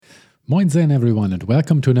Moinsen everyone and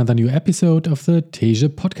welcome to another new episode of the Teje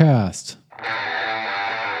podcast.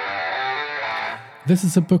 This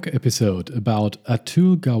is a book episode about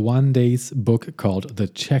Atul Gawande's book called The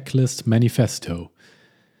Checklist Manifesto.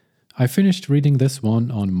 I finished reading this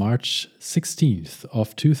one on March 16th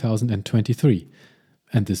of 2023,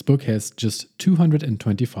 and this book has just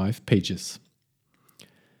 225 pages.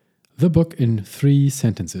 The book in 3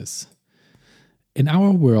 sentences. In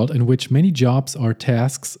our world in which many jobs or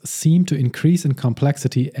tasks seem to increase in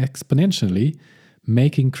complexity exponentially,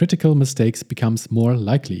 making critical mistakes becomes more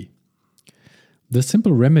likely. The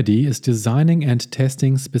simple remedy is designing and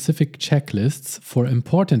testing specific checklists for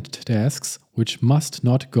important tasks which must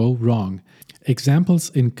not go wrong. Examples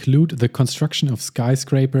include the construction of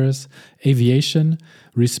skyscrapers, aviation,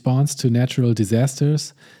 response to natural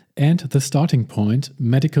disasters, and the starting point,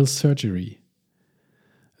 medical surgery.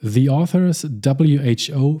 The author's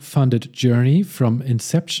WHO-funded journey from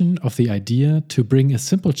inception of the idea to bring a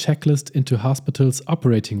simple checklist into hospitals'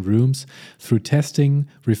 operating rooms through testing,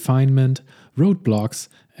 refinement, roadblocks,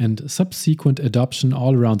 and subsequent adoption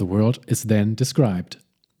all around the world is then described.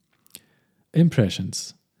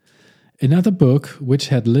 Impressions. Another book which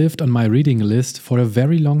had lived on my reading list for a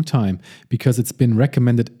very long time because it's been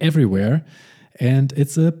recommended everywhere, and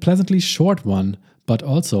it's a pleasantly short one, but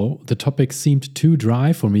also the topic seemed too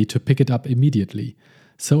dry for me to pick it up immediately,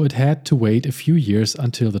 so it had to wait a few years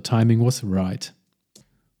until the timing was right.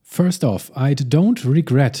 First off, I don't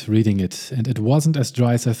regret reading it, and it wasn't as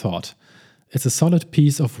dry as I thought. It's a solid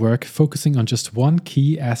piece of work focusing on just one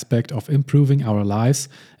key aspect of improving our lives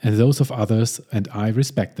and those of others, and I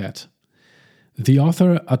respect that. The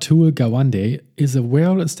author Atul Gawande is a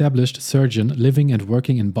well-established surgeon living and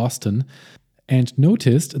working in Boston, and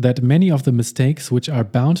noticed that many of the mistakes which are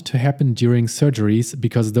bound to happen during surgeries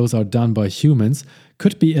because those are done by humans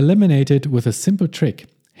could be eliminated with a simple trick,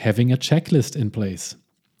 having a checklist in place.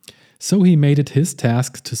 So he made it his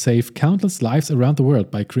task to save countless lives around the world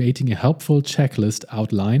by creating a helpful checklist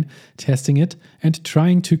outline, testing it, and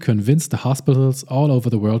trying to convince the hospitals all over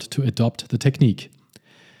the world to adopt the technique.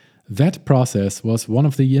 That process was one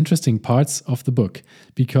of the interesting parts of the book,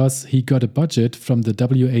 because he got a budget from the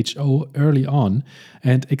WHO early on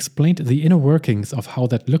and explained the inner workings of how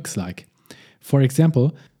that looks like. For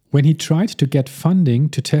example, when he tried to get funding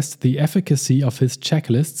to test the efficacy of his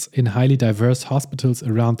checklists in highly diverse hospitals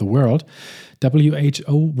around the world,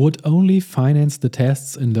 WHO would only finance the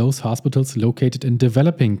tests in those hospitals located in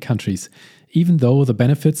developing countries, even though the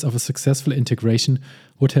benefits of a successful integration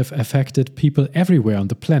would have affected people everywhere on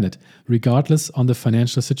the planet, regardless on the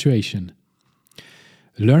financial situation.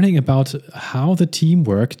 Learning about how the team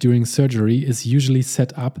work during surgery is usually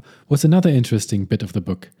set up was another interesting bit of the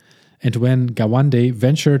book. And when Gawande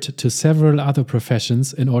ventured to several other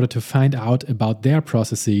professions in order to find out about their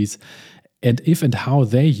processes and if and how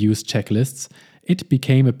they use checklists, it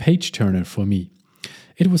became a page-turner for me.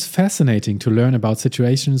 It was fascinating to learn about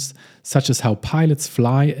situations such as how pilots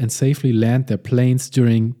fly and safely land their planes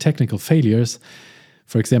during technical failures.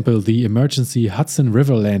 For example, the emergency Hudson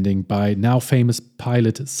River landing by now famous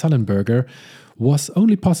pilot Sullenberger was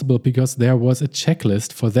only possible because there was a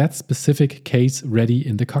checklist for that specific case ready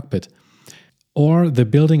in the cockpit. Or the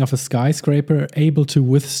building of a skyscraper able to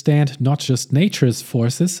withstand not just nature's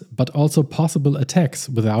forces, but also possible attacks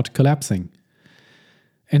without collapsing.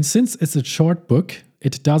 And since it's a short book,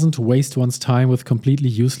 it doesn't waste one's time with completely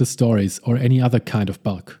useless stories or any other kind of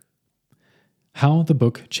bulk. How the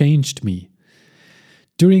book changed me.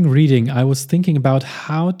 During reading, I was thinking about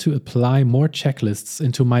how to apply more checklists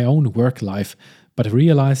into my own work life, but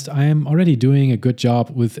realized I am already doing a good job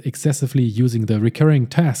with excessively using the recurring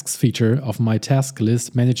tasks feature of my task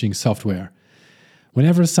list managing software.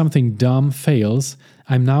 Whenever something dumb fails,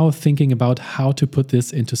 I'm now thinking about how to put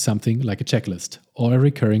this into something like a checklist or a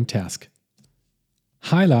recurring task.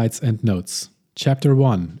 Highlights and notes. Chapter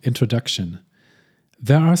 1. Introduction.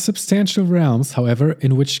 There are substantial realms, however,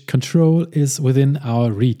 in which control is within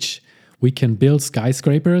our reach. We can build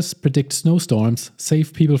skyscrapers, predict snowstorms,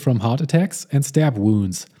 save people from heart attacks, and stab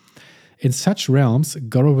wounds. In such realms,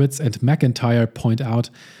 Gorowitz and McIntyre point out,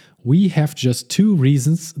 we have just 2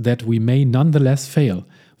 reasons that we may nonetheless fail.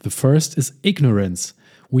 The first is ignorance.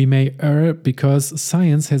 We may err because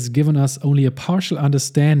science has given us only a partial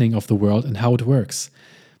understanding of the world and how it works.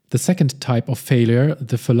 The second type of failure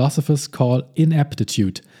the philosophers call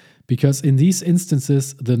ineptitude, because in these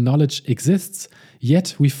instances the knowledge exists,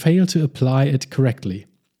 yet we fail to apply it correctly.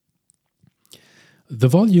 The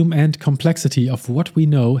volume and complexity of what we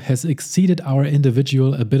know has exceeded our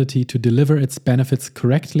individual ability to deliver its benefits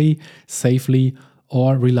correctly, safely,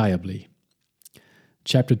 or reliably.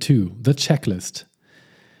 Chapter 2. The Checklist.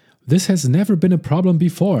 This has never been a problem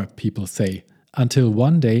before, people say, until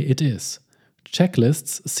one day it is.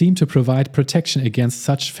 Checklists seem to provide protection against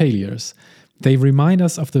such failures. They remind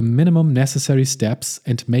us of the minimum necessary steps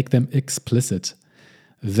and make them explicit.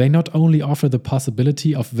 They not only offer the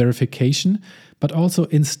possibility of verification, but also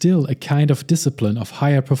instill a kind of discipline of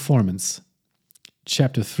higher performance.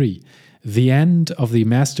 Chapter 3. The End of the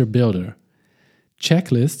Master Builder.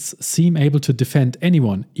 Checklists seem able to defend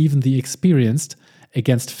anyone, even the experienced,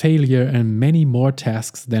 against failure and many more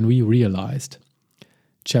tasks than we realized.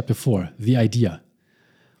 Chapter 4. The Idea.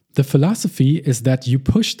 The philosophy is that you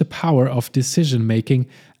push the power of decision-making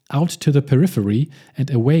out to the periphery and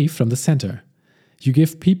away from the center. You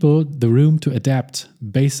give people the room to adapt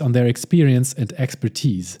based on their experience and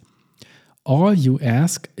expertise. All you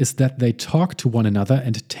ask is that they talk to one another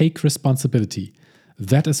and take responsibility.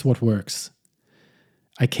 That is what works.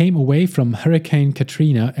 I came away from Hurricane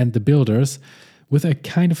Katrina and the builders with a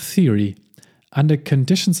kind of theory. Under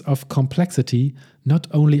conditions of complexity, not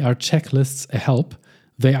only are checklists a help,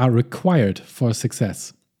 they are required for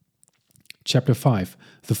success. Chapter 5.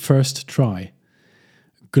 The First Try.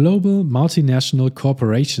 Global multinational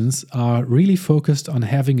corporations are really focused on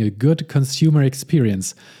having a good consumer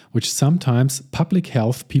experience, which sometimes public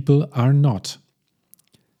health people are not.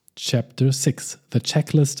 Chapter 6. The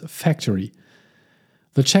Checklist Factory.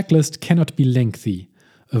 The checklist cannot be lengthy.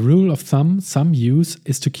 A rule of thumb some use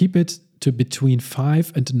is to keep it to between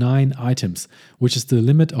 5 and 9 items, which is the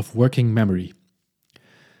limit of working memory.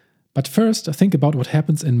 But first, think about what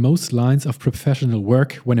happens in most lines of professional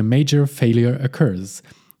work when a major failure occurs.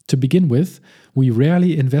 To begin with, we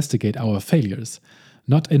rarely investigate our failures.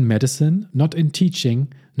 Not in medicine, not in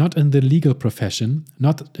teaching, not in the legal profession,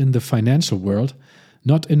 not in the financial world,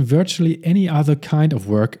 not in virtually any other kind of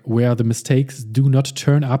work where the mistakes do not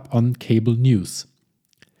turn up on cable news.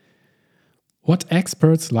 What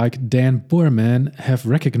experts like Dan Boorman have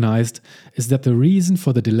recognized is that the reason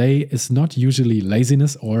for the delay is not usually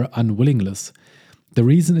laziness or unwillingness. The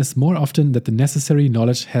reason is more often that the necessary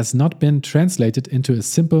knowledge has not been translated into a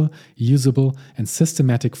simple, usable, and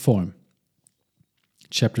systematic form.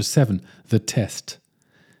 Chapter 7. The Test.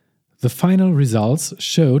 The final results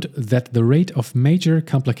showed that the rate of major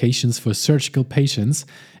complications for surgical patients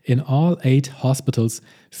in all 8 hospitals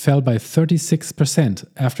fell by 36%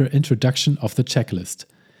 after introduction of the checklist.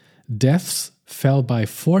 Deaths fell by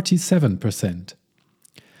 47%.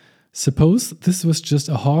 Suppose this was just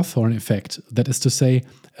a Hawthorne effect, that is to say,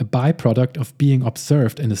 a byproduct of being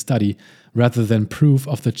observed in a study rather than proof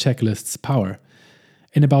of the checklist's power.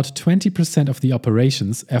 In about 20% of the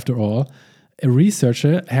operations, after all, a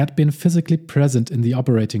researcher had been physically present in the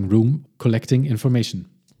operating room collecting information.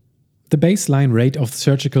 The baseline rate of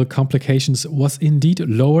surgical complications was indeed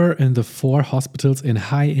lower in the 4 hospitals in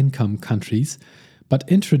high-income countries, but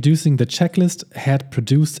introducing the checklist had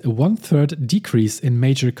produced a 1/3 decrease in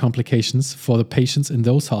major complications for the patients in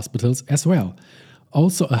those hospitals as well,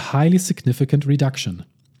 also a highly significant reduction.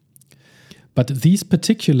 But these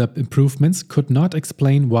particular improvements could not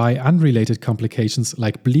explain why unrelated complications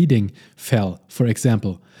like bleeding fell, for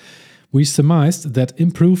example. We surmised that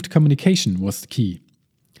improved communication was the key.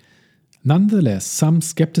 Nonetheless, some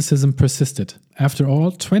skepticism persisted. After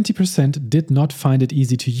all, 20% did not find it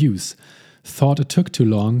easy to use, thought it took too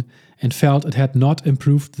long, and felt it had not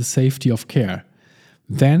improved the safety of care.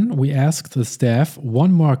 Then we asked the staff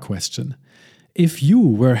one more question. If you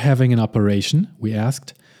were having an operation, we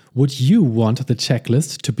asked, would you want the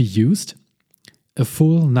checklist to be used? A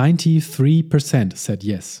full 93% said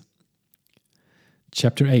yes.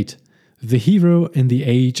 Chapter 8. The Hero in the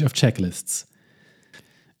Age of Checklists.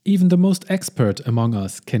 Even the most expert among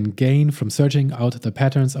us can gain from searching out the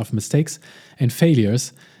patterns of mistakes and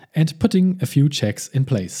failures and putting a few checks in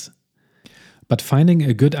place. But finding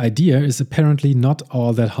a good idea is apparently not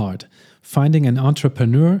all that hard. Finding an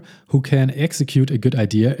entrepreneur who can execute a good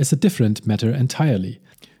idea is a different matter entirely.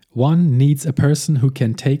 One needs a person who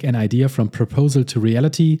can take an idea from proposal to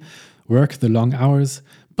reality, work the long hours,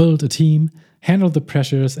 build a team, handle the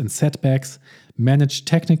pressures and setbacks, manage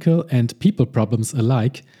technical and people problems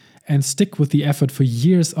alike, and stick with the effort for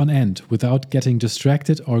years on end without getting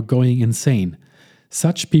distracted or going insane.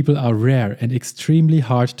 Such people are rare and extremely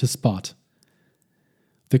hard to spot.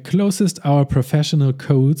 The closest our professional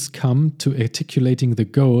codes come to articulating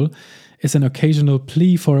the goal is an occasional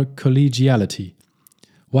plea for collegiality.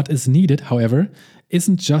 What is needed, however,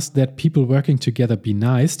 isn't just that people working together be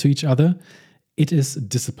nice to each other, it is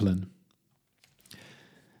discipline.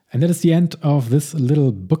 And that is the end of this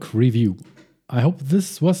little book review. I hope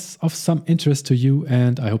this was of some interest to you,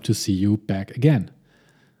 and I hope to see you back again.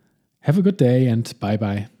 Have a good day and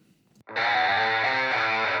bye-bye.